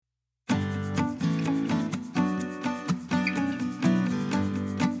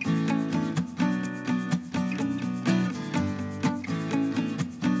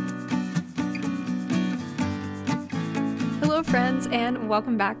friends, and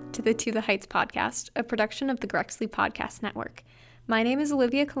welcome back to the To the Heights podcast, a production of the Grexley Podcast Network. My name is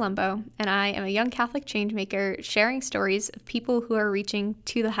Olivia Colombo, and I am a young Catholic changemaker sharing stories of people who are reaching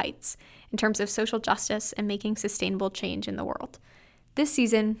to the heights in terms of social justice and making sustainable change in the world. This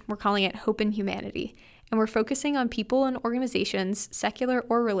season, we're calling it Hope in Humanity, and we're focusing on people and organizations, secular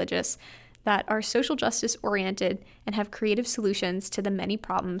or religious, that are social justice oriented and have creative solutions to the many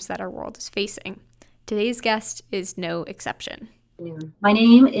problems that our world is facing. Today's guest is no exception. My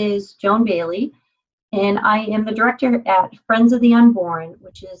name is Joan Bailey, and I am the director at Friends of the Unborn,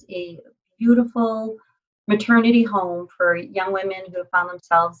 which is a beautiful maternity home for young women who have found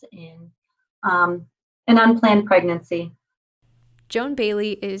themselves in an unplanned pregnancy. Joan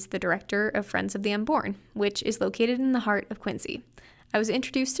Bailey is the director of Friends of the Unborn, which is located in the heart of Quincy. I was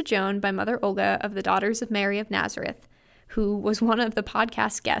introduced to Joan by Mother Olga of the Daughters of Mary of Nazareth, who was one of the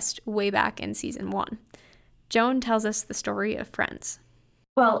podcast guests way back in season 1. Joan tells us the story of Friends.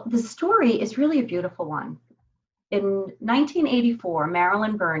 Well, the story is really a beautiful one. In 1984,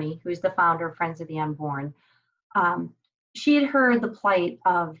 Marilyn Burney, who's the founder of Friends of the Unborn, she had heard the plight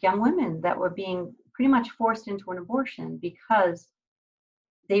of young women that were being pretty much forced into an abortion because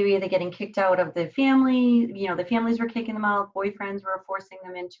they were either getting kicked out of the family, the families were kicking them out, boyfriends were forcing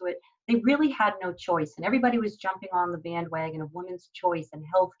them into it. They really had no choice, and everybody was jumping on the bandwagon of women's choice and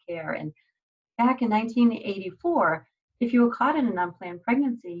healthcare. And back in 1984, if you were caught in an unplanned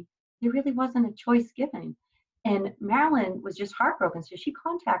pregnancy, there really wasn't a choice given. And Marilyn was just heartbroken, so she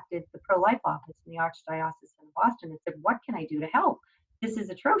contacted the pro-life office in the Archdiocese of Boston and said, "What can I do to help? This is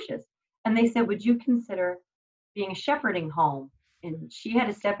atrocious." And they said, "Would you consider being a shepherding home?" And she had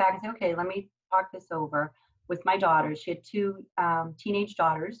to step back and say, "Okay, let me talk this over with my daughters." She had two teenage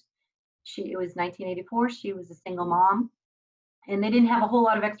daughters. It was 1984. She was a single mom, and they didn't have a whole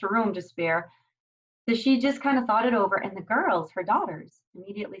lot of extra room to spare. So she just kind of thought it over, and the girls, her daughters,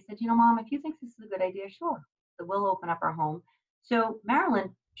 immediately said, "Mom, if you think this is a good idea, sure. So we'll open up our home." So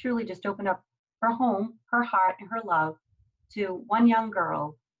Marilyn truly just opened up her home, her heart, and her love to one young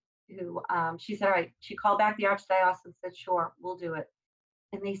girl who she said, all right, she called back the Archdiocese and said, "Sure, we'll do it."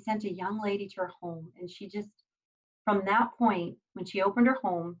 And they sent a young lady to her home. And she just, from that point, when she opened her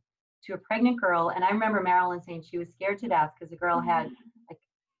home to a pregnant girl, and I remember Marilyn saying she was scared to death because the girl had like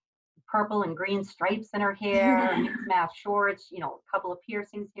purple and green stripes in her hair, mixed match shorts, a couple of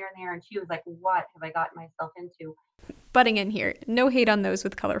piercings here and there. And she was like, "What have I gotten myself into?" Butting in here, no hate on those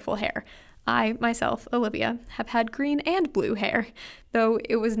with colorful hair. I, myself, Olivia, have had green and blue hair, though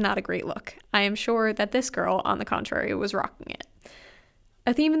it was not a great look. I am sure that this girl, on the contrary, was rocking it.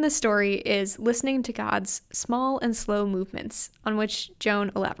 A theme in this story is listening to God's small and slow movements, on which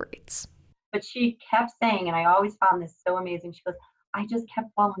Joan elaborates. But she kept saying, and I always found this so amazing, she goes, "I just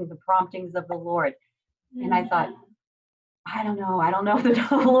kept following the promptings of the Lord." And I thought, I don't know if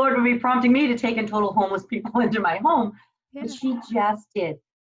the Lord would be prompting me to take in total homeless people into my home. Yeah. But she just did.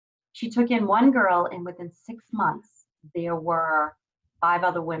 She took in one girl, and within 6 months, there were 5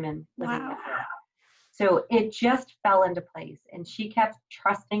 other women living with her. So it just fell into place. And she kept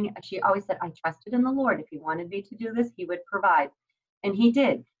trusting. She always said, "I trusted in the Lord. If he wanted me to do this, he would provide." And he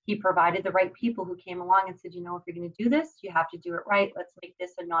did. He provided the right people who came along and said, "If you're going to do this, you have to do it right. Let's make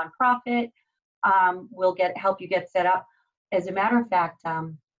this a nonprofit. We'll help you get set up." As a matter of fact,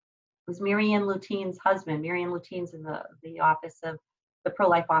 it was Marianne Lutine's husband. Marianne Lutine's in the office of the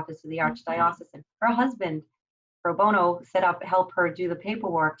pro-life office of the Archdiocese. And her husband, pro bono, help her do the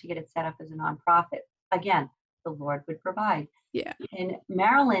paperwork to get it set up as a nonprofit. Again, the Lord would provide. Yeah. And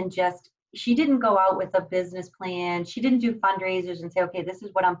Marilyn she didn't go out with a business plan. She didn't do fundraisers and say, "Okay, this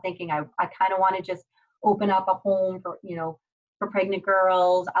is what I'm thinking. I kind of want to just open up a home for pregnant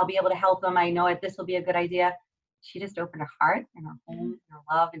girls. I'll be able to help them. I know this will be a good idea." She just opened her heart and her home and her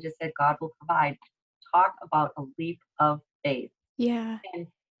love and just said, "God will provide." Talk about a leap of faith. Yeah.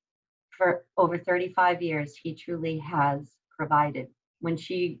 And for over 35 years, he truly has provided. When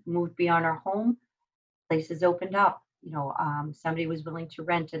she moved beyond her home, places opened up. Somebody was willing to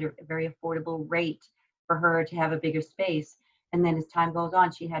rent at a very affordable rate for her to have a bigger space. And then as time goes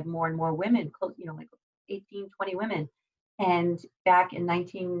on, she had more and more women, like 18, 20 women. And back in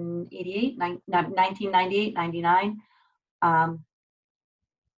 1998, 99,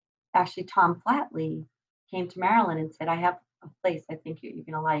 actually Tom Flatley came to Marilyn and said, "I have a place I think you're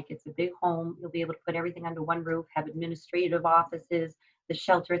going to like. It's a big home. You'll be able to put everything under one roof, have administrative offices, the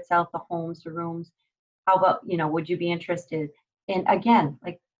shelter itself, the homes, the rooms. How about, would you be interested?" And again,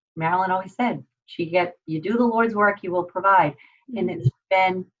 like Marilyn always said, you do the Lord's work, he will provide. Mm-hmm. And it's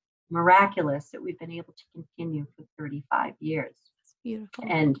been miraculous that we've been able to continue for 35 years. That's beautiful.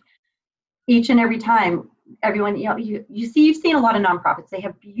 And each and every time, everyone, you've seen a lot of nonprofits. They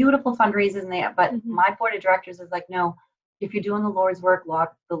have beautiful fundraisers, but my board of directors is like, no, if you're doing the Lord's work,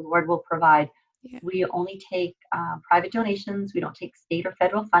 the Lord will provide. Yeah. We only take private donations. We don't take state or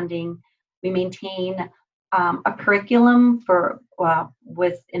federal funding. We maintain a curriculum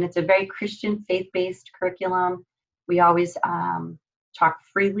and it's a very Christian, faith-based curriculum. We always talk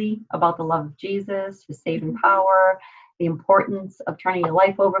freely about the love of Jesus, his saving power, the importance of turning your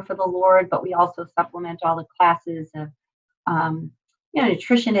life over for the Lord, but we also supplement all the classes of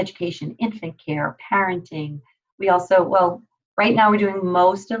nutrition education, infant care, parenting. We also, right now we're doing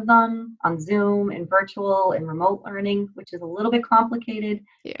most of them on Zoom and virtual and remote learning, which is a little bit complicated.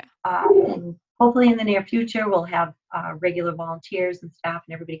 Yeah. And hopefully in the near future, we'll have regular volunteers and staff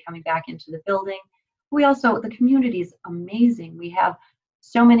and everybody coming back into the building. The community is amazing. We have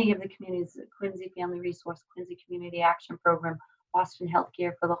so many of the communities, Quincy Family Resource, Quincy Community Action Program, Boston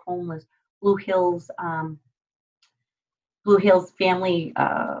Healthcare for the Homeless, Blue Hills Family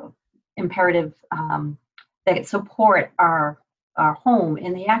Imperative that support our home,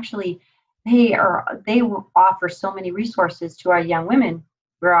 and they offer so many resources to our young women.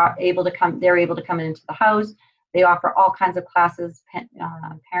 They're able to come into the house. They offer all kinds of classes,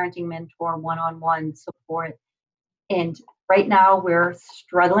 parenting mentor, one-on-one support. And right now we're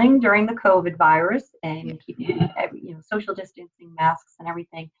struggling during the COVID virus and keeping social distancing, masks and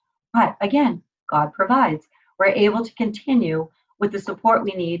everything. But again, God provides. We're able to continue with the support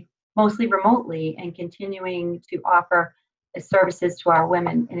we need, mostly remotely, and continuing to offer services to our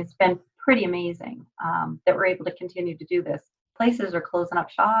women. And it's been pretty amazing that we're able to continue to do this. Places are closing up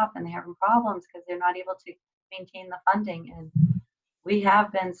shop and they're having problems because they're not able to maintain the funding. And we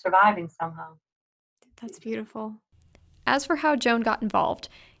have been surviving somehow. That's beautiful. As for how Joan got involved,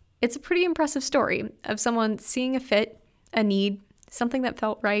 it's a pretty impressive story of someone seeing a fit, a need, something that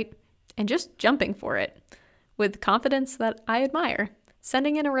felt right, and just jumping for it with confidence that I admire.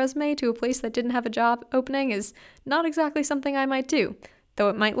 Sending in a resume to a place that didn't have a job opening is not exactly something I might do, though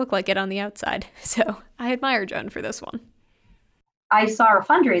it might look like it on the outside. So I admire Joan for this one. I saw a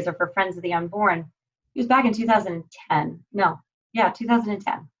fundraiser for Friends of the Unborn. It was back in 2010.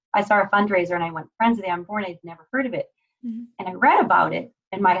 2010. I saw a fundraiser and I went, Friends of the Unborn, I'd never heard of it. Mm-hmm. And I read about it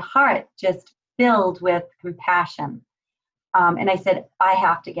and my heart just filled with compassion. And I said, I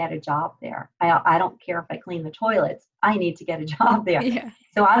have to get a job there. I don't care if I clean the toilets. I need to get a job there. Yeah.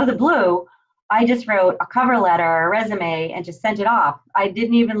 So out of the blue, I just wrote a cover letter, a resume, and just sent it off. I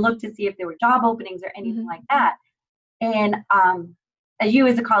didn't even look to see if there were job openings or anything like that. And you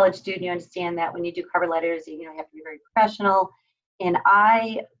as a college student, you understand that when you do cover letters, you have to be very professional. And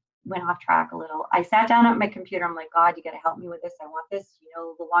I went off track a little. I sat down at my computer. I'm like, God, you got to help me with this. I want this,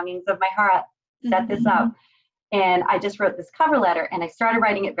 the longings of my heart, set this up. And I just wrote this cover letter and I started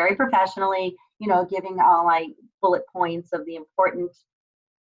writing it very professionally, giving all my bullet points of the important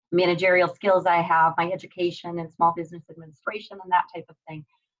managerial skills I have, my education and small business administration and that type of thing.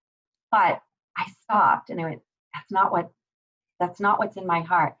 But I stopped and I went, that's not what's in my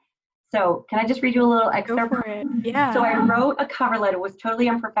heart. So can I just read you a little excerpt? Go for it. Yeah. So I wrote a cover letter. It was totally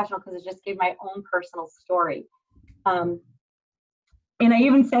unprofessional because it just gave my own personal story. And I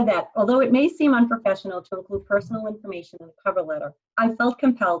even said that, although it may seem unprofessional to include personal information in a cover letter, I felt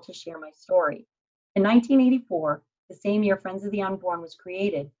compelled to share my story. In 1984, the same year Friends of the Unborn was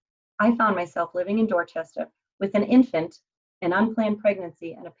created, I found myself living in Dorchester with an infant, an unplanned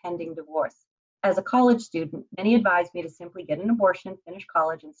pregnancy, and a pending divorce. As a college student, many advised me to simply get an abortion, finish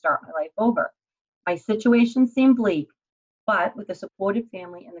college, and start my life over. My situation seemed bleak, but with a supportive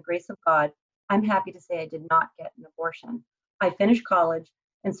family and the grace of God, I'm happy to say I did not get an abortion. I finished college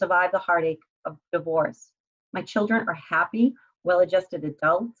and survived the heartache of divorce. My children are happy, well-adjusted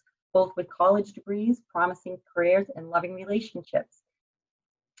adults, both with college degrees, promising careers, and loving relationships.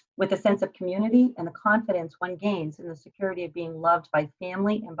 With a sense of community and the confidence one gains in the security of being loved by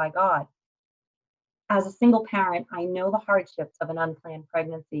family and by God. As a single parent, I know the hardships of an unplanned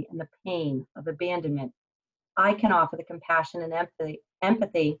pregnancy and the pain of abandonment. I can offer the compassion and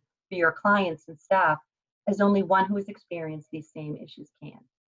empathy for your clients and staff as only one who has experienced these same issues can.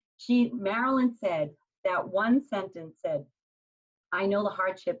 Marilyn said that one sentence said, I know the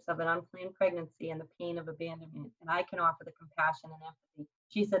hardships of an unplanned pregnancy and the pain of abandonment, and I can offer the compassion and empathy.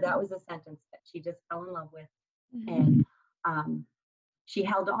 She said that was a sentence that she just fell in love with. And she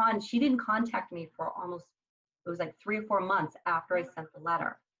held on. She didn't contact me for it was like 3 or 4 months after I sent the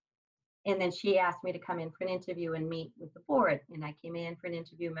letter. And then she asked me to come in for an interview and meet with the board. And I came in for an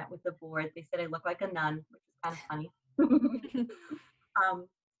interview, met with the board. They said I look like a nun, which is kind of funny.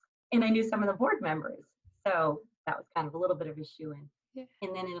 And I knew some of the board members. So that was kind of a little bit of a shoo-in. Yeah.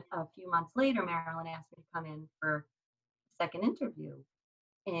 And then a few months later, Marilyn asked me to come in for a second interview.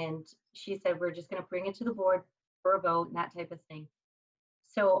 And she said, we're just going to bring it to the board for a vote and that type of thing.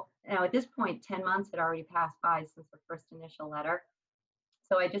 So now at this point, 10 months had already passed by since the first initial letter.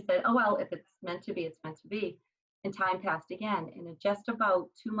 So I just said, oh, well, if it's meant to be, it's meant to be. And time passed again. And just about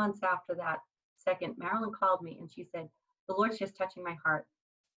 2 months after that second, Marilyn called me and she said, the Lord's just touching my heart.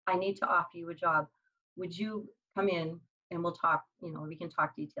 I need to offer you a job. Would you come in and we'll talk, we can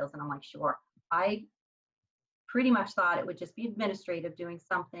talk details. And I'm like, sure. I pretty much thought it would just be administrative, doing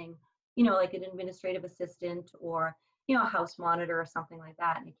something, like an administrative assistant or, a house monitor or something like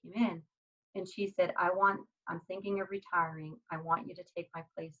that. And I came in and she said, I'm thinking of retiring. I want you to take my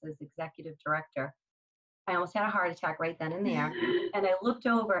place as executive director. I almost had a heart attack right then and there. And I looked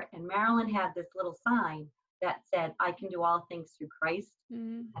over and Marilyn had this little sign that said, I can do all things through Christ.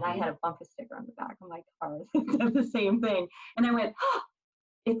 Mm-hmm. And I had a bumper sticker on the back of my car that said the same thing. And I went, oh,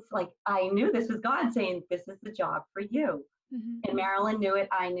 it's like, I knew this was God saying, this is the job for you. Mm-hmm. And Marilyn knew it.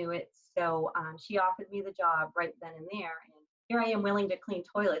 I knew it. So she offered me the job right then and there. And here I am willing to clean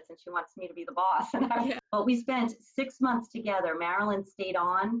toilets and she wants me to be the boss. But we spent 6 months together. Marilyn stayed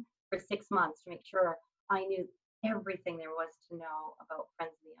on for 6 months to make sure I knew everything there was to know about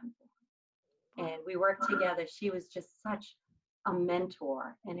Friends of the Unborn. And we worked together. She was just such a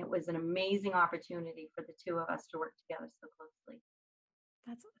mentor. And it was an amazing opportunity for the two of us to work together so closely.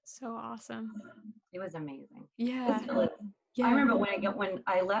 That's so awesome. It was amazing. Yeah. Yeah. I remember when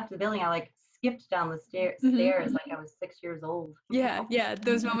I left the building, I skipped down the stairs like I was 6 years old. Yeah.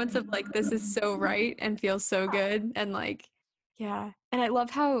 Those moments of like, this is so right and feels so good. And like, yeah. And I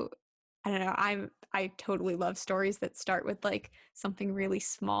love how, I don't know, I totally love stories that start with like something really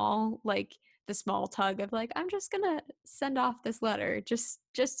small, like the small tug of like, I'm just gonna send off this letter just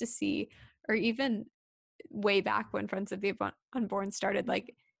to see, or even way back when Friends of the Unborn started,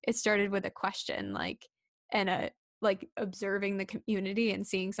 like it started with a question, like, and like observing the community and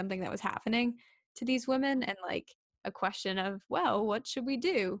seeing something that was happening to these women and like a question of, well, what should we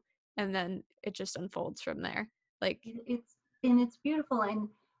do? And then it just unfolds from there. Like it's beautiful. And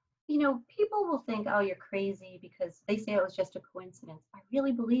people will think, oh, you're crazy because they say it was just a coincidence. I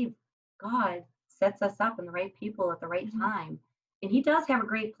really believe God sets us up and the right people at the right time. And he does have a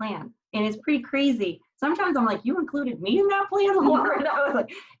great plan. And it's pretty crazy. Sometimes I'm like, you included me in that plan, Lord? I was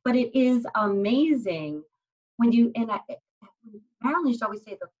like, but it is amazing when Marilyn used to always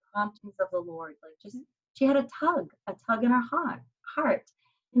say the promptings of the Lord, like just, she had a tug in her heart.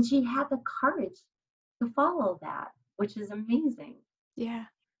 And she had the courage to follow that, which is amazing. Yeah.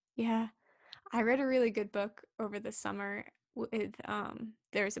 I read a really good book over the summer with,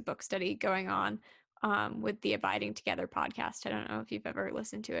 there's a book study going on with the Abiding Together podcast. I don't know if you've ever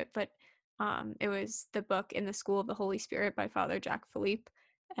listened to it, but it was the book In the School of the Holy Spirit by Father Jacques Philippe.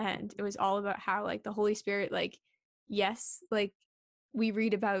 And it was all about how like the Holy Spirit, like, yes, like we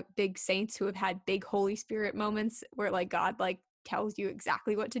read about big saints who have had big Holy Spirit moments where like God like tells you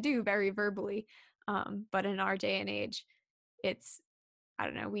exactly what to do very verbally. But in our day and age, it's, I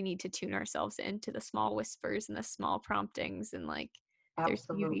don't know, we need to tune ourselves into the small whispers and the small promptings and like there's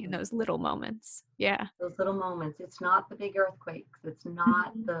beauty in those little moments. Yeah. Those little moments. It's not the big earthquakes. It's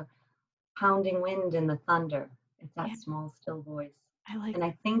not the pounding wind and the thunder. It's that small, still voice. And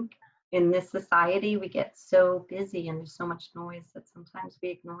I think in this society, we get so busy and there's so much noise that sometimes we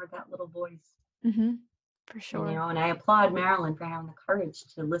ignore that little voice. Mm-hmm. For sure. And I applaud Marilyn for having the courage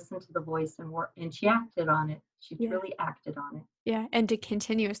to listen to the voice and work, and she acted on it. She truly acted on it. Yeah, and to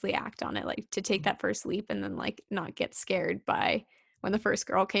continuously act on it, like to take that first leap and then like not get scared by when the first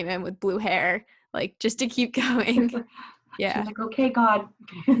girl came in with blue hair, like just to keep going. Yeah. She's like, okay, God.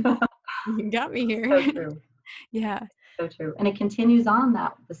 You got me here. So true. Yeah. So true. And it continues on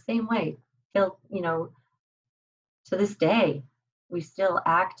the same way till, to this day. We still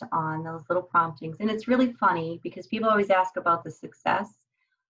act on those little promptings. And it's really funny because people always ask about the success.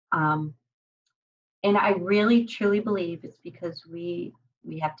 And I really, truly believe it's because we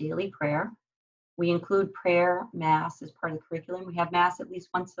have daily prayer. We include prayer, Mass as part of the curriculum. We have Mass at least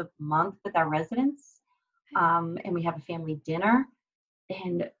once a month with our residents. And we have a family dinner.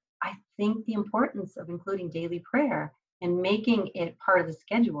 And I think the importance of including daily prayer and making it part of the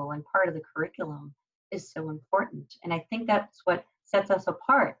schedule and part of the curriculum is so important. And I think that's what sets us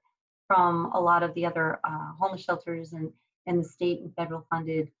apart from a lot of the other homeless shelters and the state and federal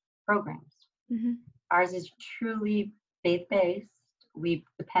funded programs. Mm-hmm. Ours is truly faith-based. We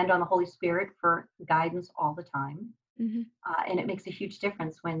depend on the Holy Spirit for guidance all the time. Mm-hmm. And it makes a huge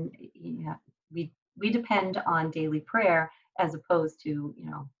difference when we depend on daily prayer as opposed to,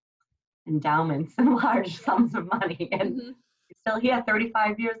 endowments and large sums of money. And still here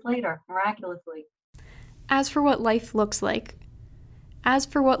 35 years later, miraculously. As for what life looks like, As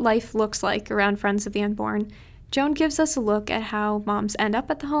for what life looks like around Friends of the Unborn, Joan gives us a look at how moms end up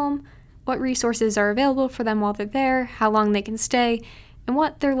at the home, what resources are available for them while they're there, how long they can stay, and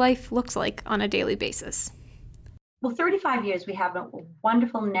what their life looks like on a daily basis. Well, 35 years, we have a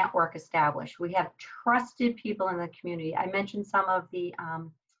wonderful network established. We have trusted people in the community. I mentioned some of the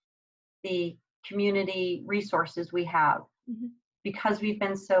community resources we have. Mm-hmm. Because we've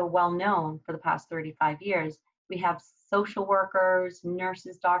been so well known for the past 35 years, we have social workers,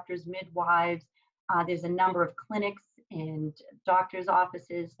 nurses, doctors, midwives. There's a number of clinics and doctors'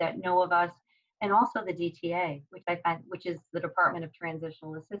 offices that know of us, and also the DTA, which is the Department of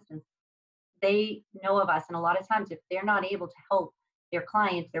Transitional Assistance. They know of us, and a lot of times, if they're not able to help their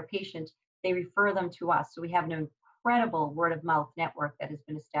clients, their patients, they refer them to us. So we have an incredible word of mouth network that has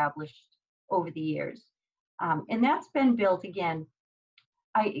been established over the years. And that's been built again.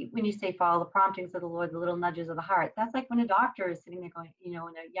 When you say follow the promptings of the Lord, the little nudges of the heart, that's like when a doctor is sitting there going, and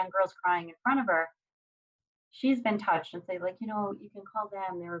a young girl's crying in front of her, she's been touched and say, like, you can call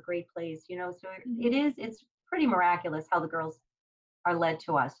them, they're a great place. So it's pretty miraculous how the girls are led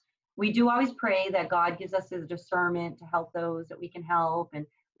to us. We do always pray that God gives us his discernment to help those that we can help and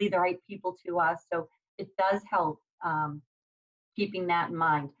lead the right people to us. So it does help keeping that in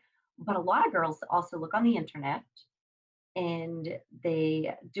mind. But a lot of girls also look on the internet and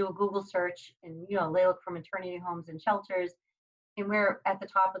they do a Google search and they look for maternity homes and shelters, and we're at the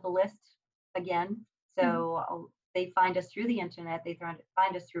top of the list again. So they find us through the internet. They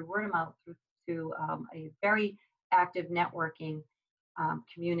find us through word of mouth, through a very active networking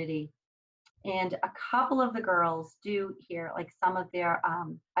community. And a couple of the girls do hear like some of their,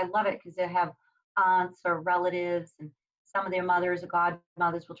 I love it because they have aunts or relatives, and some of their mothers or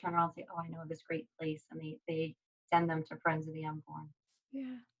godmothers will turn around and say, oh, I know this great place. And they send them to Friends of the Unborn.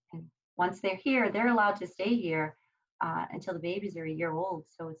 Yeah. And once they're here, they're allowed to stay here until the babies are a year old.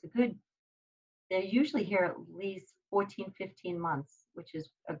 So they're usually here at least 14, 15 months, which is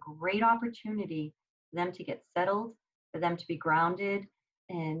a great opportunity for them to get settled, for them to be grounded,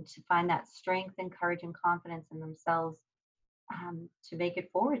 and to find that strength and courage and confidence in themselves to make it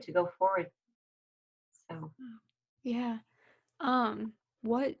forward, to go forward. So Yeah.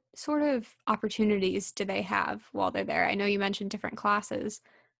 What sort of opportunities do they have while they're there? I know you mentioned different classes.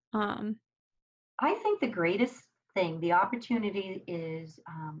 Um, I think the greatest thing, the opportunity is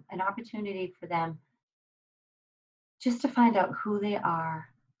an opportunity for them just to find out who they are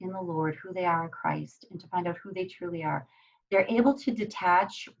in the Lord, who they are in Christ, and to find out who they truly are. They're able to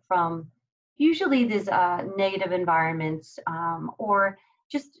detach from usually these negative environments, or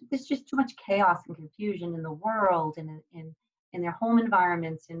there's just too much chaos and confusion in the world and in their home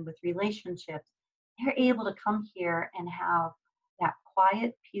environments and with relationships. They're able to come here and have that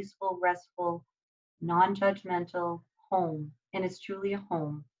quiet, peaceful, restful, non-judgmental home, and it's truly a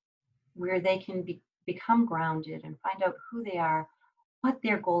home where they can become grounded and find out who they are, what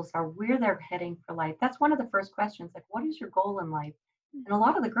their goals are, where they're heading for life. That's one of the first questions, like, what is your goal in life? And a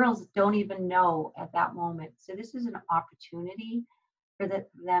lot of the girls don't even know at that moment. So this is an opportunity for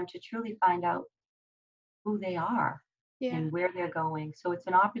them to truly find out who they are yeah. and where they're going. So it's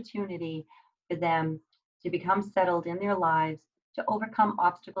an opportunity for them to become settled in their lives, to overcome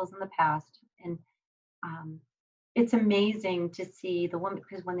obstacles in the past. And um, it's amazing to see the women,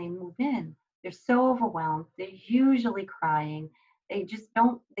 because when they move in, they're so overwhelmed. They're usually crying. They just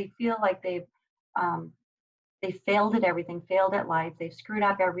don't. They feel like um, they failed at everything, failed at life. They've screwed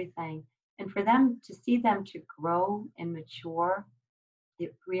up everything. And for them to see them to grow and mature,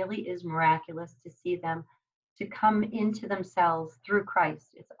 it really is miraculous to see them to come into themselves through Christ.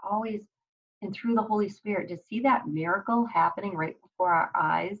 It's always and through the Holy Spirit, to see that miracle happening right before our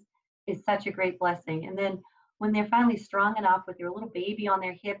eyes is such a great blessing. And then when they're finally strong enough with their little baby on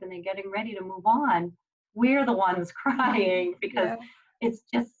their hip and they're getting ready to move on, we're the ones crying because Yeah. it's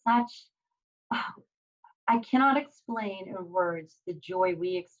just such, I cannot explain in words the joy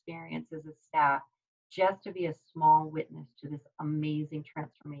we experience as a staff just to be a small witness to this amazing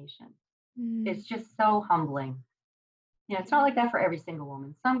transformation. Mm. It's just so humbling. It's not like that for every single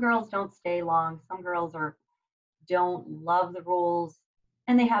woman. Some girls don't stay long. Some girls don't love the rules,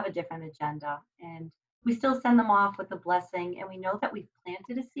 and they have a different agenda. And we still send them off with a blessing, and we know that we've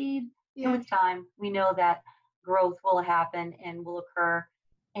planted a seed, and Yeah. with time, we know that growth will happen and will occur.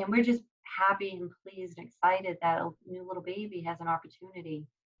 And we're just happy and pleased and excited that a new little baby has an opportunity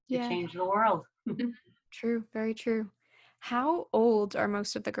to Yeah. change the world. True. Very true. How old are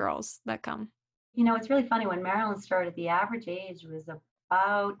most of the girls that come? It's really funny. When Marilyn started, the average age was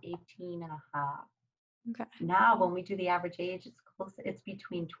about 18 and a half. Okay. Now, when we do the average age, it's close, it's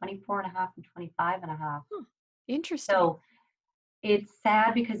between 24 and a half and 25 and a half. Huh. Interesting. So it's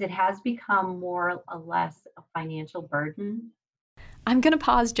sad because it has become more or less a financial burden. I'm going to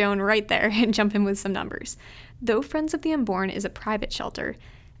pause Joan right there and jump in with some numbers. Though Friends of the Unborn is a private shelter,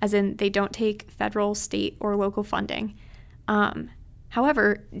 as in they don't take federal, state, or local funding,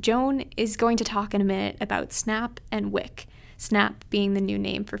 however, Joan is going to talk in a minute about SNAP and WIC, SNAP being the new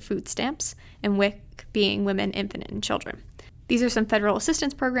name for food stamps, and WIC being Women, Infant, and Children. These are some federal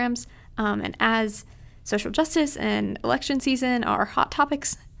assistance programs, and as social justice and election season are hot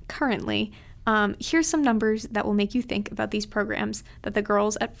topics currently, here's some numbers that will make you think about these programs that the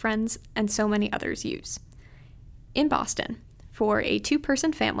girls at Friends and so many others use. In Boston, for a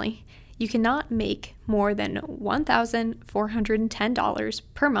 2-person family, you cannot make more than $1,410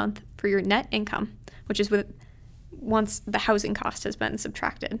 per month for your net income, which is once the housing cost has been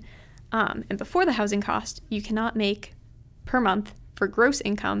subtracted. And before the housing cost, you cannot make per month for gross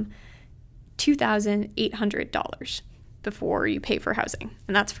income $2,800 before you pay for housing,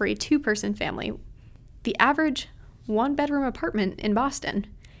 and that's for a 2-person family. The average 1-bedroom apartment in Boston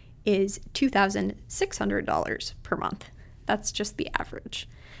is $2,600 per month. That's just the average.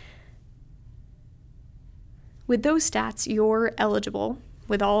 With those stats, you're eligible,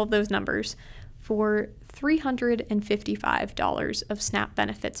 with all of those numbers, for $355 of SNAP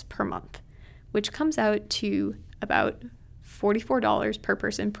benefits per month, which comes out to about $44 per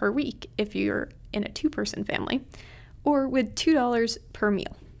person per week if you're in a 2-person family, or with $2 per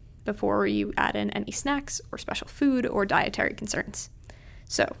meal before you add in any snacks or special food or dietary concerns.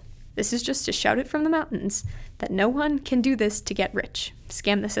 So, this is just to shout it from the mountains that no one can do this to get rich,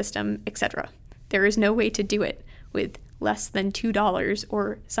 scam the system, etc. There is no way to do it with less than $2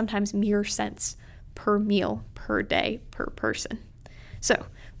 or sometimes mere cents per meal per day per person. So,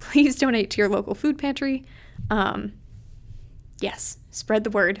 please donate to your local food pantry. Yes, spread the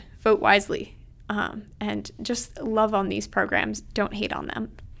word, vote wisely, and just love on these programs. Don't hate on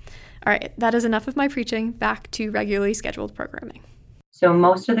them. All right, that is enough of my preaching. Back to regularly scheduled programming. So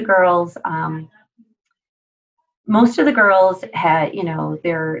most of the girls had,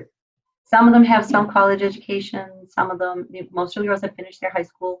 some of them have some college education. Most of the girls have finished their high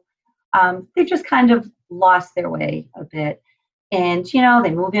school. They just kind of lost their way a bit. And,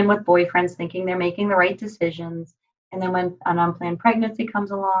 they move in with boyfriends thinking they're making the right decisions. And then when an unplanned pregnancy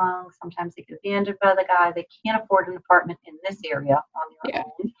comes along, sometimes they get abandoned by the guy. They can't afford an apartment in this area on their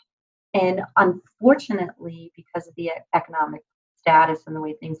own. And unfortunately, because of the economic status and the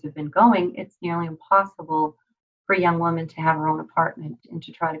way things have been going, it's nearly impossible for a young woman to have her own apartment and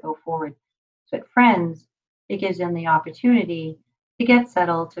to try to go forward. So at Friends, it gives them the opportunity to get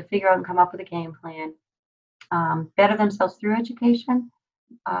settled, to figure out and come up with a game plan, better themselves through education.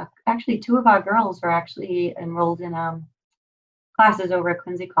 Actually, 2 of our girls are actually enrolled in classes over at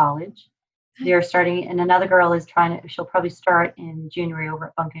Quincy College. They're starting, and another girl is she'll probably start in January over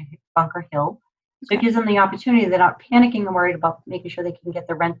at Bunker Hill. So it gives them the opportunity. They're not panicking and worried about making sure they can get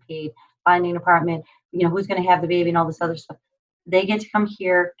their rent paid, finding an apartment, who's going to have the baby and all this other stuff. They get to come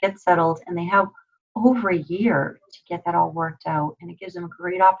here, get settled, and they have over a year to get that all worked out. And it gives them a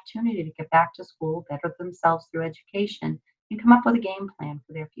great opportunity to get back to school, better themselves through education, and come up with a game plan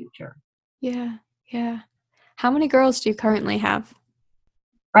for their future. Yeah. How many girls do you currently have?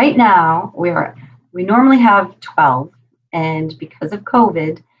 Right now, we normally have 12, and because of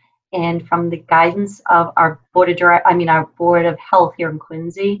COVID, and from the guidance of our board of health here in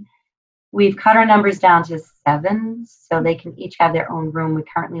Quincy, we've cut our numbers down to 7, so they can each have their own room. We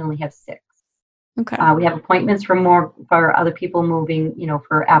currently only have 6. Okay. We have appointments for other people moving,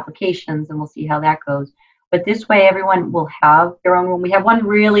 for applications, and we'll see how that goes. But this way, everyone will have their own room. We have one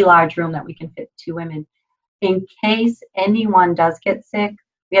really large room that we can fit 2 women. In case anyone does get sick,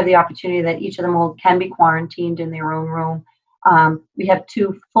 we have the opportunity that each of them can be quarantined in their own room. We have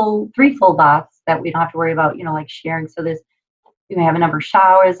 3 full baths that we don't have to worry about, like sharing. So we have a number of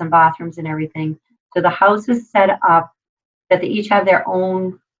showers and bathrooms and everything. So the house is set up that they each have their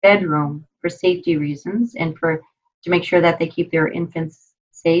own bedroom for safety reasons and to make sure that they keep their infants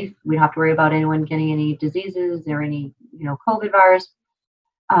safe. We don't have to worry about anyone getting any diseases or any, COVID virus.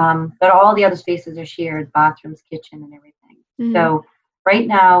 But all the other spaces are shared, bathrooms, kitchen, and everything. Mm-hmm. So right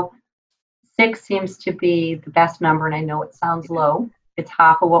now, 6 seems to be the best number, and I know it sounds low. It's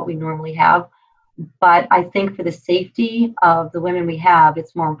half of what we normally have. But I think for the safety of the women we have,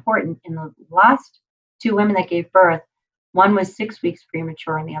 it's more important. In the last 2 women that gave birth, one was 6 weeks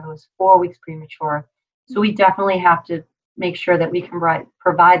premature and the other was 4 weeks premature. So we definitely have to make sure that we can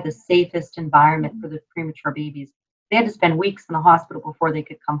provide the safest environment for the premature babies. They had to spend weeks in the hospital before they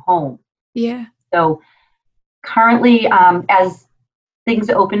could come home. Yeah. So currently, as things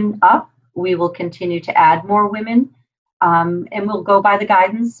open up, we will continue to add more women, and we'll go by the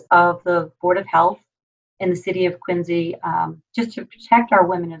guidance of the Board of Health in the city of Quincy, just to protect our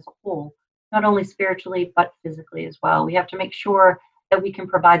women as a whole, not only spiritually, but physically as well. We have to make sure that we can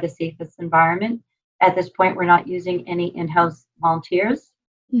provide the safest environment. At this point, we're not using any in-house volunteers,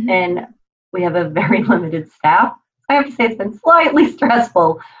 and we have a very limited staff. I have to say it's been slightly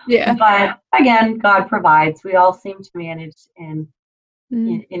stressful, but again, God provides. We all seem to manage and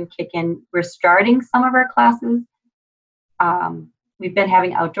kick in. We're starting some of our classes. We've been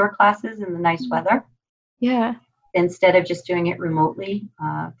having outdoor classes in the nice weather. Yeah. Instead of just doing it remotely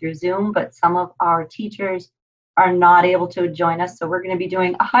through Zoom, but some of our teachers are not able to join us. So we're going to be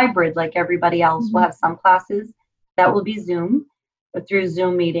doing a hybrid like everybody else. We'll have some classes that will be Zoom, through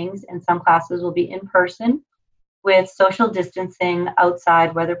Zoom meetings, and some classes will be in person with social distancing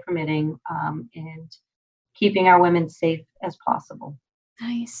outside, weather permitting, and keeping our women safe as possible.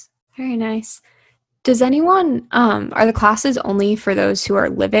 Nice. Very nice. Does anyone, are the classes only for those who are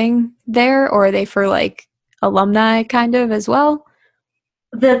living there, or are they for like alumni kind of as well?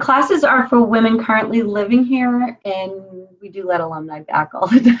 The classes are for women currently living here, and we do let alumni back all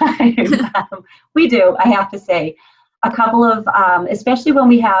the time. We do, I have to say. A couple of, especially when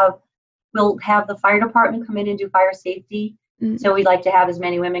we'll have the fire department come in and do fire safety. So we'd like to have as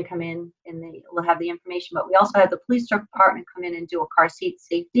many women come in, and we'll have the information, but we also have the police department come in and do a car seat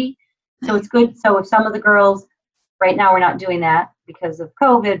safety. So it's good. So if some of the girls, right now we're not doing that because of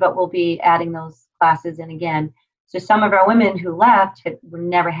COVID, but we'll be adding those classes in again. So some of our women who left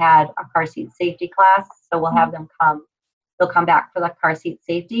never had a car seat safety class. So we'll have them come. They'll come back for the car seat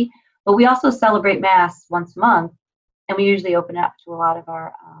safety. But we also celebrate Mass once a month, and we usually open up to a lot of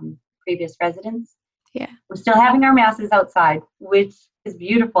our previous residents. Yeah. We're still having our Masses outside, which is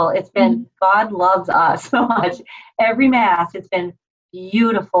beautiful. It's been, God loves us so much. Every Mass, it's been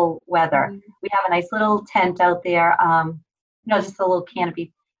beautiful weather. We have a nice little tent out there, just a little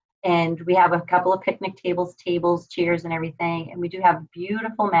canopy. And we have a couple of picnic tables, chairs, and everything. And we do have a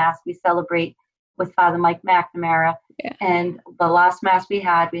beautiful Mass. We celebrate with Father Mike McNamara. Yeah. And the last Mass we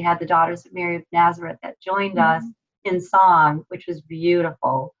had the Daughters of Mary of Nazareth that joined us in song, which was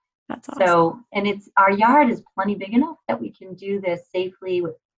beautiful. That's awesome. So, and our yard is plenty big enough that we can do this safely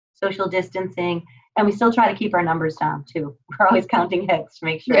with social distancing. And we still try to keep our numbers down too. We're always counting heads to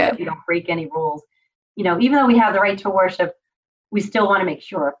make sure that we don't break any rules. Even though we have the right to worship, we still want to make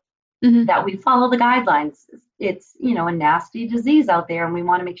sure that we follow the guidelines. It's, a nasty disease out there, and we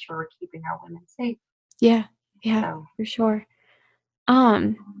want to make sure we're keeping our women safe. Yeah, for sure.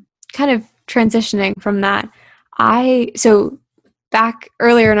 Kind of transitioning from that, so back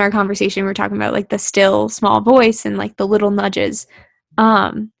earlier in our conversation, we were talking about like the still small voice and like the little nudges.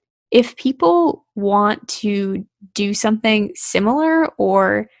 If people want to do something similar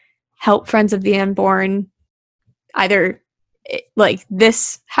or help Friends of the Unborn, either like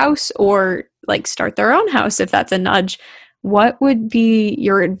this house or like start their own house, if that's a nudge, what would be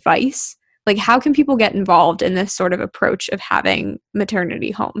your advice? Like, how can people get involved in this sort of approach of having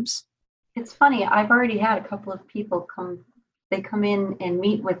maternity homes? It's funny. I've already had a couple of people come in and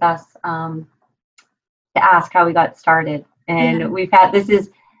meet with us to ask how we got started. And we've had,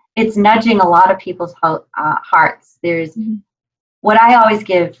 it's nudging a lot of people's hearts. There's what I always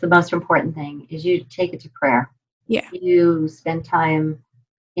give, the most important thing is you take it to prayer. Yeah. You spend time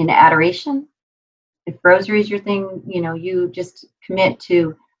in adoration. If rosary is your thing, you just commit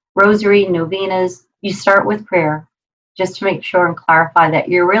to rosary, novenas. You start with prayer just to make sure and clarify that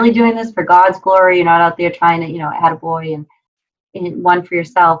you're really doing this for God's glory. You're not out there trying to, add a boy and one for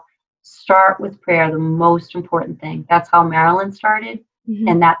yourself. Start with prayer, the most important thing. That's how Marilyn started,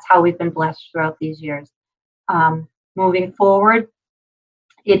 and that's how we've been blessed throughout these years. Moving forward,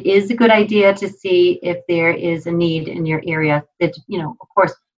 it is a good idea to see if there is a need in your area. That, of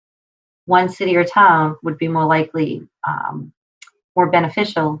course, one city or town would be more likely, more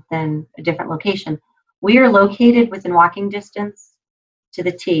beneficial than a different location. We are located within walking distance to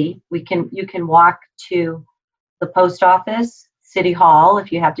the T. You can walk to the post office, City Hall,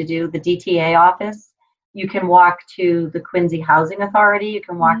 if you have to do the DTA office. You can walk to the Quincy Housing Authority. You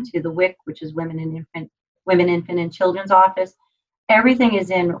can walk to the WIC, which is Women, Infant, and Children's Office. Everything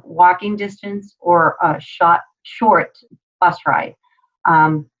is in walking distance or a short bus ride.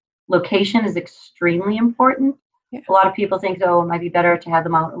 Location is extremely important. Yeah. A lot of people think, it might be better to have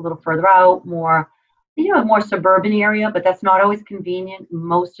them out a little further out, more suburban area, but that's not always convenient.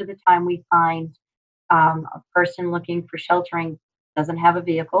 Most of the time we find a person looking for sheltering doesn't have a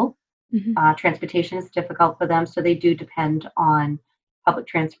vehicle. Transportation is difficult for them, so they do depend on public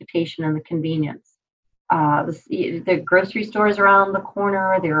transportation and the convenience. The grocery stores around the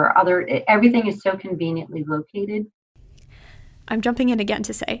corner. There are everything is so conveniently located. I'm jumping in again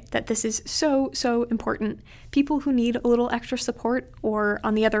to say that this is so, so important. People who need a little extra support, or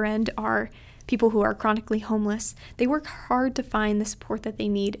on the other end are people who are chronically homeless, they work hard to find the support that they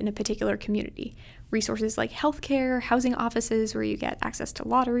need in a particular community. Resources like healthcare, housing offices where you get access to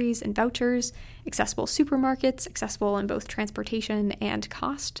lotteries and vouchers, accessible supermarkets, accessible in both transportation and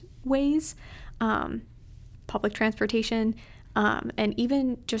cost ways, public transportation, and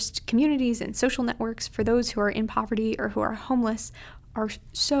even just communities and social networks for those who are in poverty or who are homeless are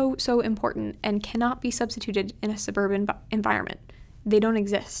so, so important and cannot be substituted in a suburban environment. They don't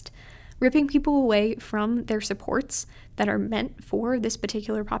exist. Ripping people away from their supports that are meant for this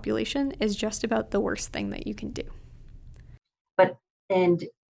particular population is just about the worst thing that you can do. And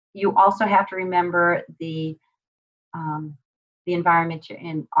you also have to remember the environment you're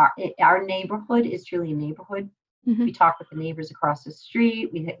in. Our neighborhood is truly a neighborhood. Mm-hmm. We talk with the neighbors across the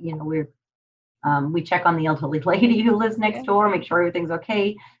street. We check on the elderly lady who lives next door, make sure everything's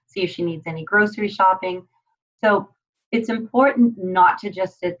okay, see if she needs any grocery shopping. So it's important not to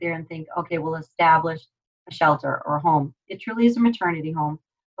just sit there and think, okay, we'll establish a shelter or a home. It truly is a maternity home.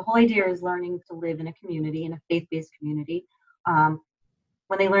 The whole idea is learning to live in a community, in a faith-based community.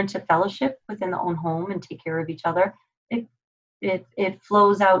 When they learn to fellowship within their own home and take care of each other, it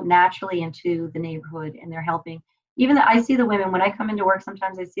flows out naturally into the neighborhood, and they're helping. I see the women when I come into work.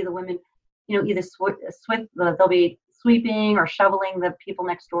 Sometimes I see the women, either they'll be sweeping or shoveling the people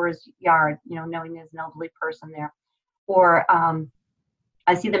next door's yard, knowing there's an elderly person there, or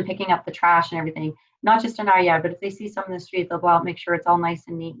I see them picking up the trash and everything, not just in our yard, but if they see some in the street, they'll go out and make sure it's all nice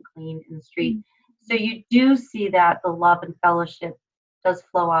and neat and clean in the street. Mm-hmm. So you do see that the love and fellowship does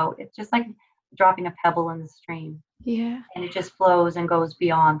flow out. It's just like dropping a pebble in the stream. Yeah. And it just flows and goes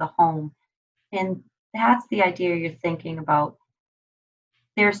beyond the home. And that's the idea you're thinking about.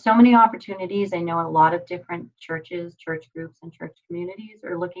 There are so many opportunities. I know a lot of different churches, church groups, and church communities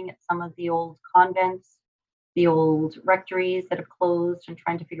are looking at some of the old convents, the old rectories that have closed, and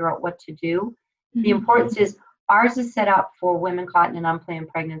trying to figure out what to do. Mm-hmm. The importance is ours is set up for women caught in an unplanned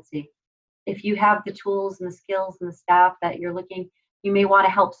pregnancy. If you have the tools and the skills and the staff that you're looking, you may want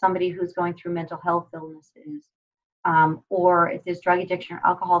to help somebody who's going through mental health illnesses. Or if there's drug addiction or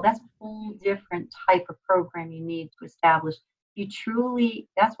alcohol, that's a whole different type of program you need to establish.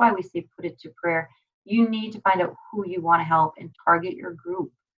 That's why we say put it to prayer. You need to find out who you want to help and target your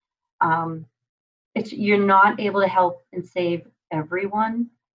group. You're not able to help and save everyone.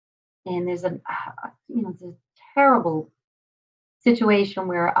 And there's a terrible situation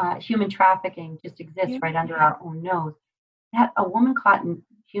where human trafficking just exists right under our own nose. That a woman caught in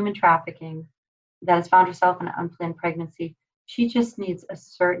human trafficking that has found herself in an unplanned pregnancy, she just needs a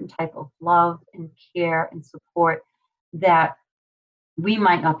certain type of love and care and support that we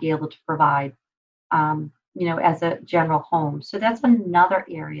might not be able to provide, as a general home. So that's another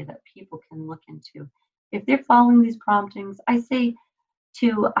area that people can look into. If they're following these promptings, I say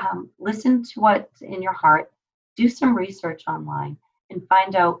to listen to what's in your heart, do some research online, and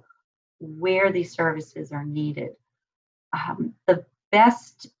find out where these services are needed.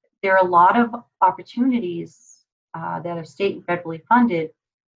 There are a lot of opportunities that are state and federally funded,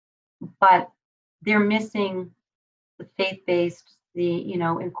 but they're missing the faith-based,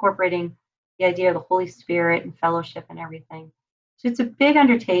 incorporating the idea of the Holy Spirit and fellowship and everything. So it's a big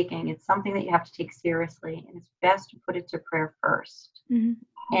undertaking. It's something that you have to take seriously, and it's best to put it to prayer first. Mm-hmm.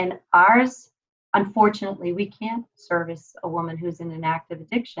 And ours, unfortunately, we can't service a woman who's in an active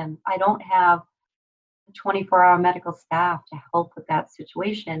addiction. I don't have 24-hour medical staff to help with that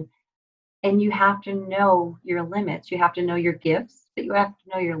situation. And you have to know your limits. You have to know your gifts, but you have to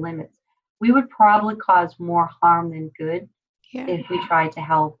know your limits. We would probably cause more harm than good if we tried to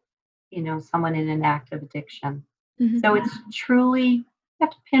help, someone in an active addiction. Mm-hmm. So it's truly, you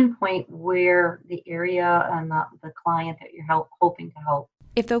have to pinpoint where the area and the client that you're hoping to help.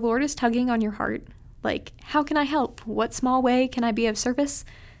 If the Lord is tugging on your heart, like, how can I help? What small way can I be of service?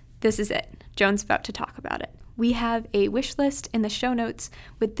 This is it. Joan's about to talk about it. We have a wish list in the show notes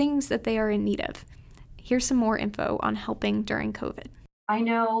with things that they are in need of. Here's some more info on helping during COVID. I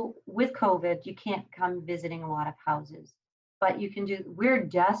know with COVID, you can't come visiting a lot of houses, but we're in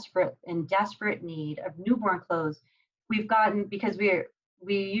desperate need of newborn clothes. We've gotten, because we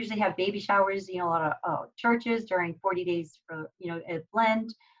usually have baby showers, a lot of churches during 40 days for, at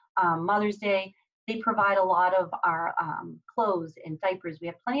Lent, Mother's Day. They provide a lot of our clothes and diapers. We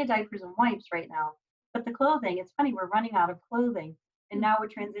have plenty of diapers and wipes right now. But the clothing, it's funny, we're running out of clothing. And now we're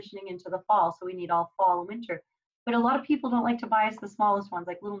transitioning into the fall, so we need all fall and winter. But a lot of people don't like to buy us the smallest ones,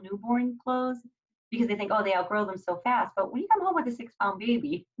 like little newborn clothes, because they think, oh, they outgrow them so fast. But when you come home with a 6 pound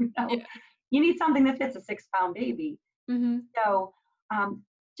baby, Yeah. you need something that fits a 6 pound baby. Mhm. So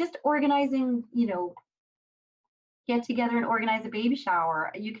just organizing, get together and organize a baby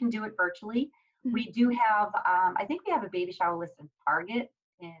shower. You can do it virtually. Mhm. We do have, I think we have a baby shower list in Target,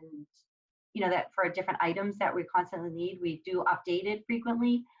 and that for different items that we constantly need, we do update it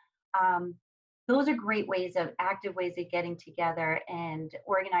frequently. Um, those are great ways of active ways of getting together and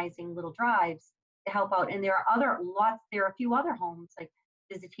organizing little drives to help out. And there are a few other homes like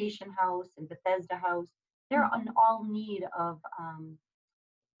Visitation House and Bethesda House. They're Mhm. in all need of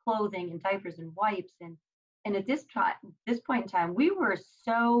clothing and diapers and wipes. And at this point in time, we were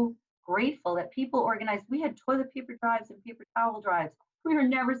so grateful that people organized. We had toilet paper drives and paper towel drives. We were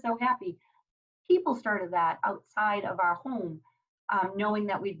never so happy. People started that outside of our home, knowing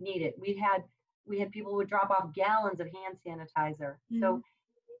that we'd need it. We had people who would drop off gallons of hand sanitizer. Mhm. So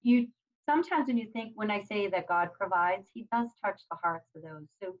you sometimes when I say that God provides, He does touch the hearts of those.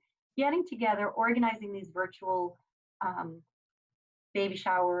 So getting together, organizing these virtual um, baby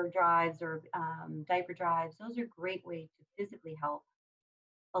shower drives or diaper drives, those are great ways to physically help.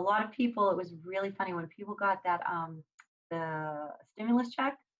 A lot of people, it was really funny when people got that the stimulus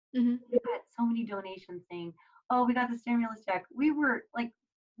check. Mhm. We got so many donations saying, "Oh, we got the stimulus check." We were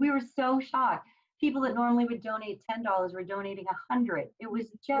so shocked. People that normally would donate $10 were donating 100. It was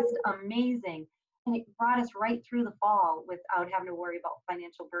just amazing, and it brought us right through the fall without having to worry about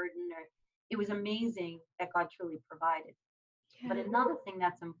financial burden. Or it was amazing that God truly provided. But Yeah. another thing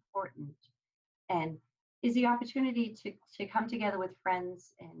that's important and is the opportunity to come together with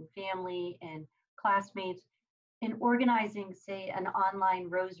friends and family and classmates in organizing, say, an online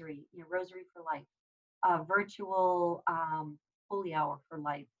rosary, Rosary for Life, a virtual holy hour for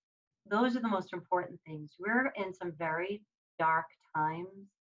life. Those are the most important things. We're in some very dark times.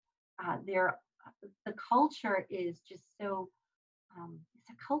 The culture is just so it's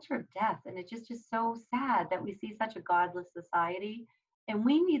a culture of death, and it's just so sad that we see such a godless society. And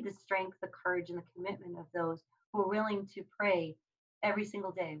we need the strength, the courage, and the commitment of those who are willing to pray every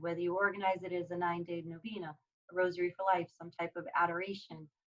single day, whether you organize it as a 9-day novena, a rosary for life, some type of adoration.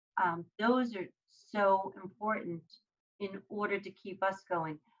 Those are so important in order to keep us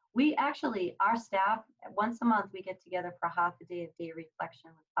going. We actually, our staff, once a month, we get together for half a day of day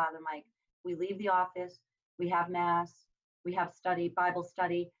reflection with Father Mike. We leave the office, we have mass, we have Bible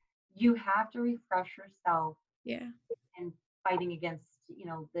study. You have to refresh yourself Yeah. in fighting against,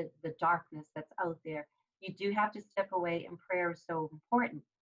 the darkness that's out there. You do have to step away, and prayer is so important.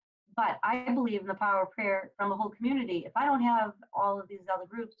 But I believe in the power of prayer from the whole community. If I don't have all of these other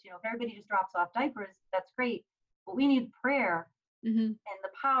groups, if everybody just drops off diapers, that's great. But we need prayer Mhm. and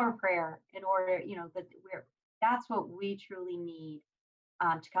the power of prayer in order, that's what we truly need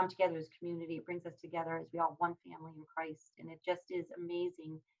to come together as community. It brings us together as we all one family in Christ. And it just is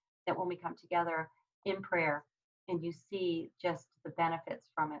amazing that when we come together in prayer and you see just the benefits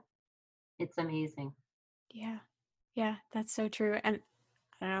from it, it's amazing. Yeah. Yeah, that's so true. And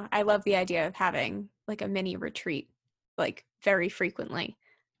I don't know, I love the idea of having like a mini retreat like very frequently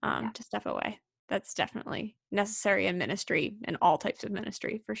Yeah, to step away. That's definitely necessary in ministry and all types of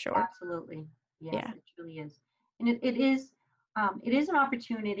ministry for sure. absolutely. Yes, Yeah. it truly is. And it is an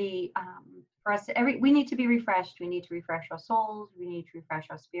opportunity for us. We need to be refreshed. We need to refresh our souls. We need to refresh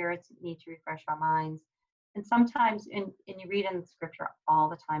our spirits. We need to refresh our minds. And sometimes, and you read in the scripture all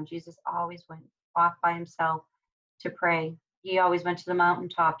the time, Jesus always went off by himself to pray. He always went to the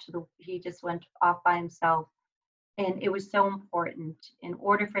mountaintop. He just went off by himself, and it was so important in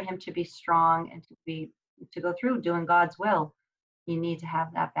order for him to be strong and to go through doing God's will. You need to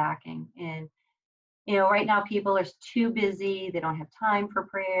have that backing. And right now people are too busy. They don't have time for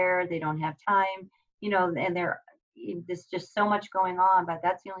prayer. They don't have time, and there's just so much going on. But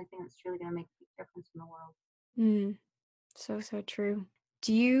that's the only thing that's really going to make a big difference in the world. Mm, so true.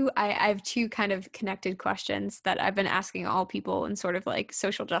 I have two kind of connected questions that I've been asking all people in sort of like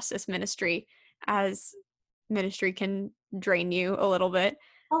social justice ministry, as ministry can drain you a little bit.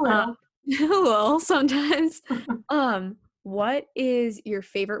 A Um, little. a little sometimes. What is your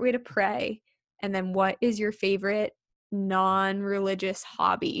favorite way to pray? And then what is your favorite non-religious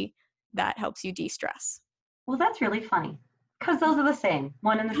hobby that helps you de-stress? Well, that's really funny because those are the same,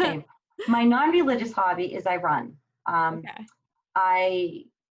 one and the same. My non-religious hobby is I run. Um, Okay. I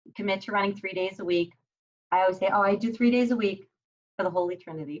commit to running 3 days a week. I always say, oh, I do 3 days a week for the Holy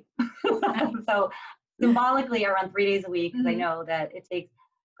Trinity. So symbolically, I run 3 days a week because I Mhm. know that it takes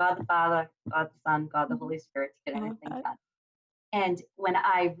God the Father, God the Son, God the Mhm. Holy Spirit to get I love everything that. done. And when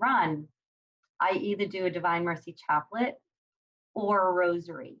I run, I either do a Divine Mercy Chaplet or a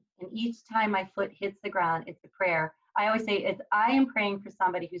rosary. And each time my foot hits the ground, it's a prayer. I always say it's I am praying for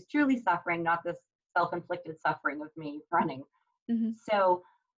somebody who's truly suffering, not this self-inflicted suffering of me running. Mm-hmm. So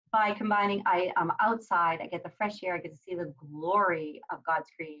by combining, I'm outside, I get the fresh air, I get to see the glory of God's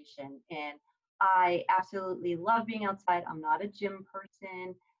creation. And I absolutely love being outside. I'm not a gym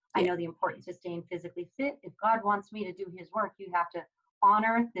person. I Yeah. know the importance of staying physically fit. If God wants me to do his work, you have to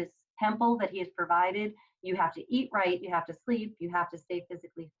honor this temple that he has provided. You have to eat right, you have to sleep, you have to stay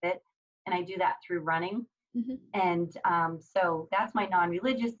physically fit. And I do that through running. Mm-hmm. And so that's my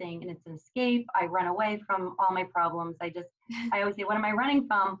non-religious thing, and it's an escape. I run away from all my problems. I always say, what am I running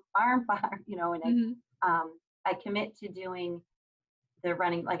from? Far, you know, and Mm-hmm. I commit to doing the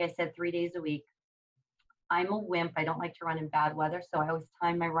running, like I said, 3 days a week. I'm a wimp. I don't like to run in bad weather, so I always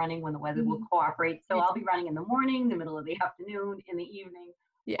time my running when the weather will Mm-hmm. cooperate. So I'll be running in the morning, the middle of the afternoon, in the evening,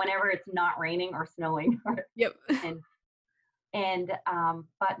 Yeah. whenever it's not raining or snowing. Yep.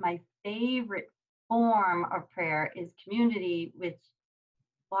 But my favorite form of prayer is community, which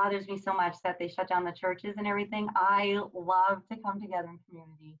bothers me so much that they shut down the churches and everything. I love to come together in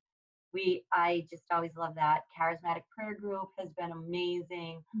community. I just always love that. Charismatic prayer group has been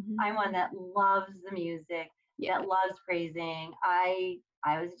amazing. Mm-hmm. I'm one that loves the music, Yeah. that loves praising. I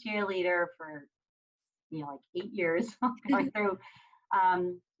was a cheerleader for like 8 years, going through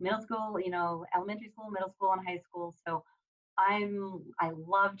middle school, elementary school, middle school, and high school. So I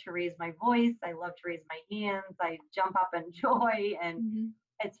love to raise my voice. I love to raise my hands. I jump up in joy, and Mm-hmm.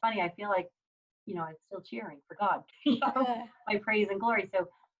 it's funny. I feel like I'm still cheering for God, Yeah. my praise and glory. So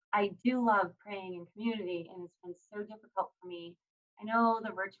I do love praying in community, and it's been so difficult for me. I know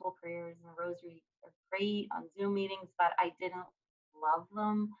the virtual prayers and the rosary are great on Zoom meetings, but I didn't love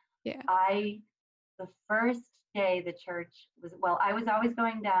them. Yeah. The first day the church I was always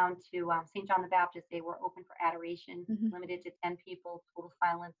going down to St. John the Baptist. They were open for adoration, Mm-hmm. limited to 10 people, total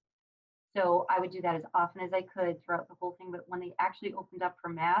silence. So I would do that as often as I could throughout the whole thing. But when they actually opened up for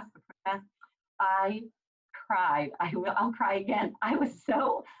Mass, I cried. I'll cry again. I'm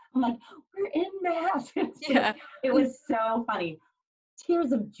like, we're in Mass. Yeah. It was so funny.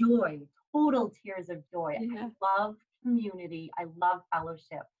 Tears of joy, total tears of joy. Yeah. I love community. I love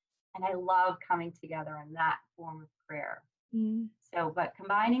fellowship. And I love coming together in that form of prayer. Mm-hmm. So, but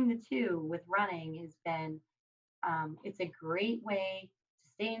combining the two with running has been, it's a great way to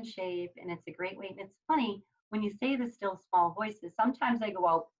stay in shape. And it's a great way. And it's funny when you say the still small voices, sometimes I go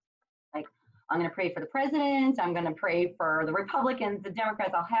out like, I'm going to pray for the president. I'm going to pray for the Republicans, the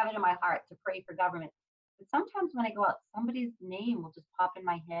Democrats. I'll have it in my heart to pray for government. But sometimes when I go out, somebody's name will just pop in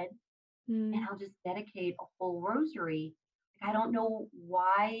my head, and I'll just dedicate a whole rosary. I don't know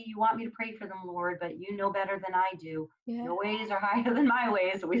why you want me to pray for them, Lord, but you know better than I do. Yeah. Your ways are higher than my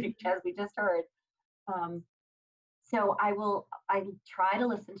ways, as we just heard. So I try to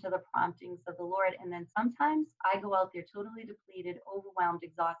listen to the promptings of the Lord. And then sometimes I go out there totally depleted, overwhelmed,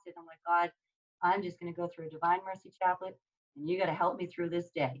 exhausted. I'm like, God, I'm just going to go through a Divine Mercy Chaplet, and you got to help me through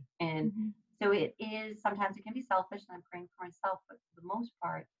this day. And so sometimes it can be selfish, and I'm praying for myself, but for the most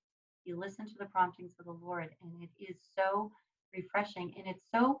part, you listen to the promptings of the Lord, and it is so refreshing. And it's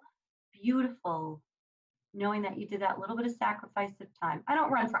so beautiful knowing that you did that little bit of sacrifice of time. I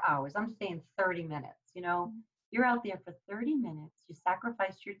don't run for hours. I'm saying 30 minutes, You're out there for 30 minutes. You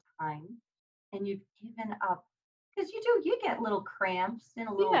sacrificed your time, and you've given up, because you get little cramps and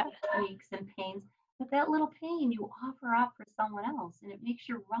a little aches and pains, but that little pain you offer up for someone else, and it makes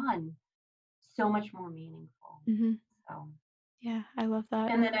your run so much more meaningful. Mm-hmm. So Yeah, I love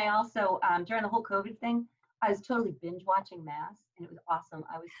that. and then I also, during the whole COVID thing, I was totally binge watching Mass, and it was awesome.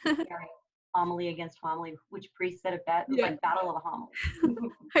 I was comparing homily against homily, which priest said it best. It was like Battle of the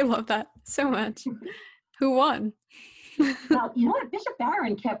Homilies. I love that so much. Who won? Well, you know what? Bishop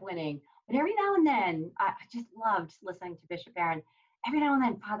Barron kept winning. But every now and then, I just loved listening to Bishop Barron. Every now and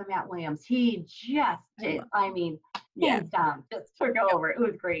then, Father Matt Williams, he just did, hands down, just took over. It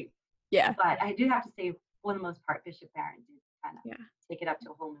was great. Yeah. But I do have to say, for the most part, Bishop Barron did kind of take it up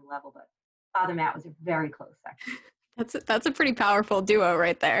to a whole new level. But Father Matt was a very close second. That's a pretty powerful duo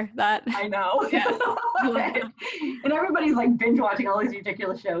right there. That I know. Yeah. And everybody's like binge watching all these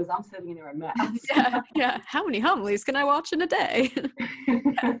ridiculous shows. I'm sitting there in Mass. Yeah. How many homilies can I watch in a day?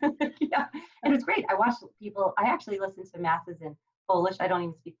 Yeah. And it's great. I actually listen to Masses in Polish. I don't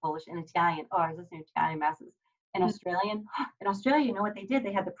even speak Polish. In Italian. Oh, I was listening to Italian Masses. In Australian. In Australia, you know what they did?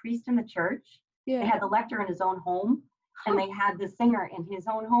 They had the priest in the church. Yeah. They had the lector in his own home. And they had the singer in his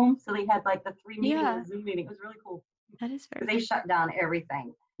own home. So they had like the 3 meetings in a Zoom meeting. It was really cool. That is very They shut down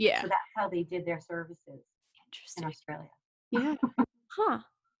everything. Yeah. So that's how they did their services in Australia. Yeah. Huh.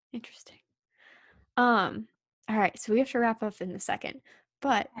 Interesting. All right, so we have to wrap up in a second,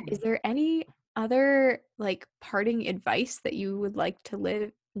 but is Okay. there any other like parting advice that you would like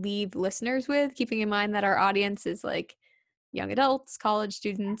to leave listeners with, keeping in mind that our audience is like young adults, college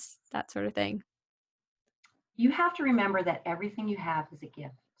students, that sort of thing? You have to remember that everything you have is a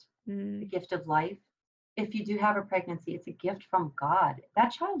gift, the Mm, gift of life. If you do have a pregnancy, it's a gift from God. That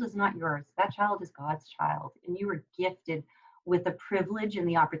child is not yours. That child is God's child. And you were gifted with the privilege and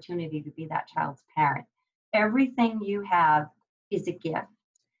the opportunity to be that child's parent. Everything you have is a gift.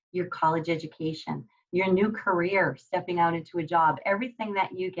 Your college education, your new career, stepping out into a job, everything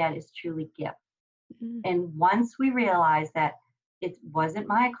that you get is truly gift. mm, And once we realize that it wasn't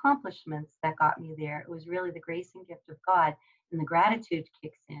my accomplishments that got me there, it was really the grace and gift of God, and the gratitude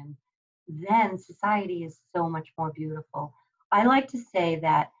kicks in, then society is so much more beautiful. I like to say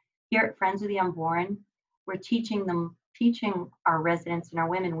that here at Friends of the Unborn, we're teaching our residents and our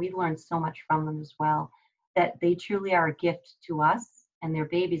women, we've learned so much from them as well, that they truly are a gift to us and their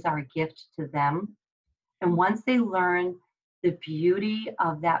babies are a gift to them. And once they learn the beauty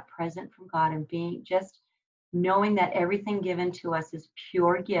of that present from God and being just knowing that everything given to us is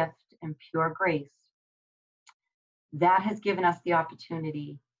pure gift and pure grace, that has given us the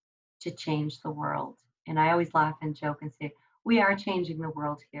opportunity to change the world. And I always laugh and joke and say, we are changing the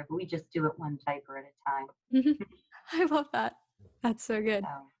world here, but we just do it one diaper at a time. mhm. I love that. That's so good.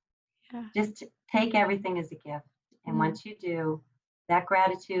 So Yeah. just take everything as a gift. And Mm, once you do, that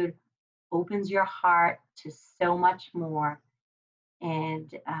gratitude opens your heart to so much more.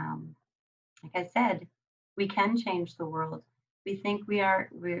 And like I said, we can change the world. We think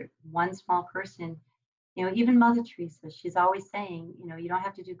we're one small person. You know, even Mother Teresa, she's always saying, you know, you don't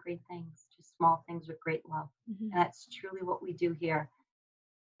have to do great things, just small things with great love. mhm. And that's truly what we do here.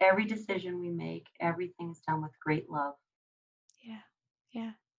 Every decision we make, everything's done with great love. Yeah.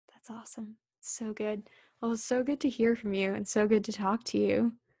 Yeah. That's awesome. So good. Well, it's so good to hear from you and so good to talk to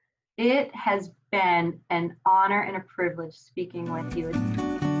you. It has been an honor and a privilege speaking with you.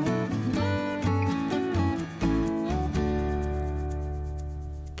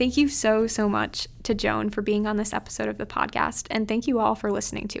 Thank you so, so much to Joan for being on this episode of the podcast, and thank you all for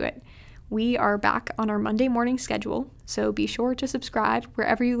listening to it. We are back on our Monday morning schedule, so be sure to subscribe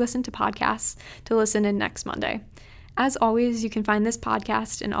wherever you listen to podcasts to listen in next Monday. As always, you can find this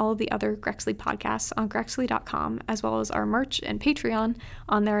podcast and all of the other Grexley podcasts on grexley.com, as well as our merch and Patreon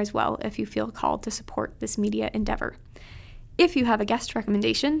on there as well if you feel called to support this media endeavor. If you have a guest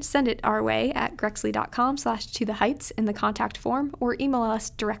recommendation, send it our way at grexley.com/totheheights in the contact form or email us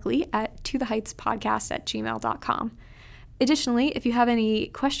directly at totheheights.podcast@gmail.com. Additionally, if you have any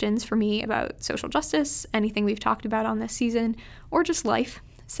questions for me about social justice, anything we've talked about on this season, or just life,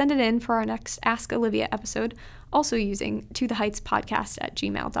 send it in for our next Ask Olivia episode, also using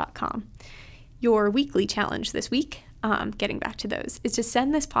totheheights.podcast@gmail.com. Your weekly challenge this week, getting back to those, is to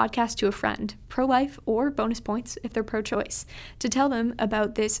send this podcast to a friend, pro-life or bonus points if they're pro-choice, to tell them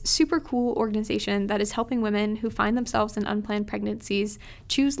about this super cool organization that is helping women who find themselves in unplanned pregnancies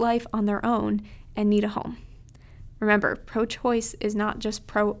choose life on their own and need a home. Remember, pro-choice is not just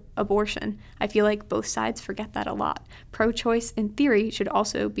pro-abortion. I feel like both sides forget that a lot. Pro-choice, in theory, should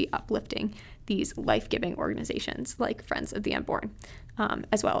also be uplifting these life-giving organizations like Friends of the Unborn,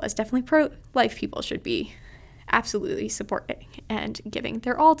 as well as definitely pro-life people should be absolutely supporting and giving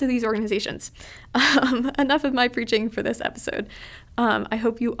their all to these organizations. Enough of my preaching for this episode. I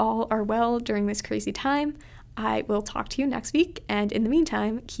hope you all are well during this crazy time. I will talk to you next week, and in the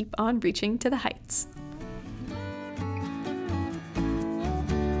meantime, keep on reaching to the heights.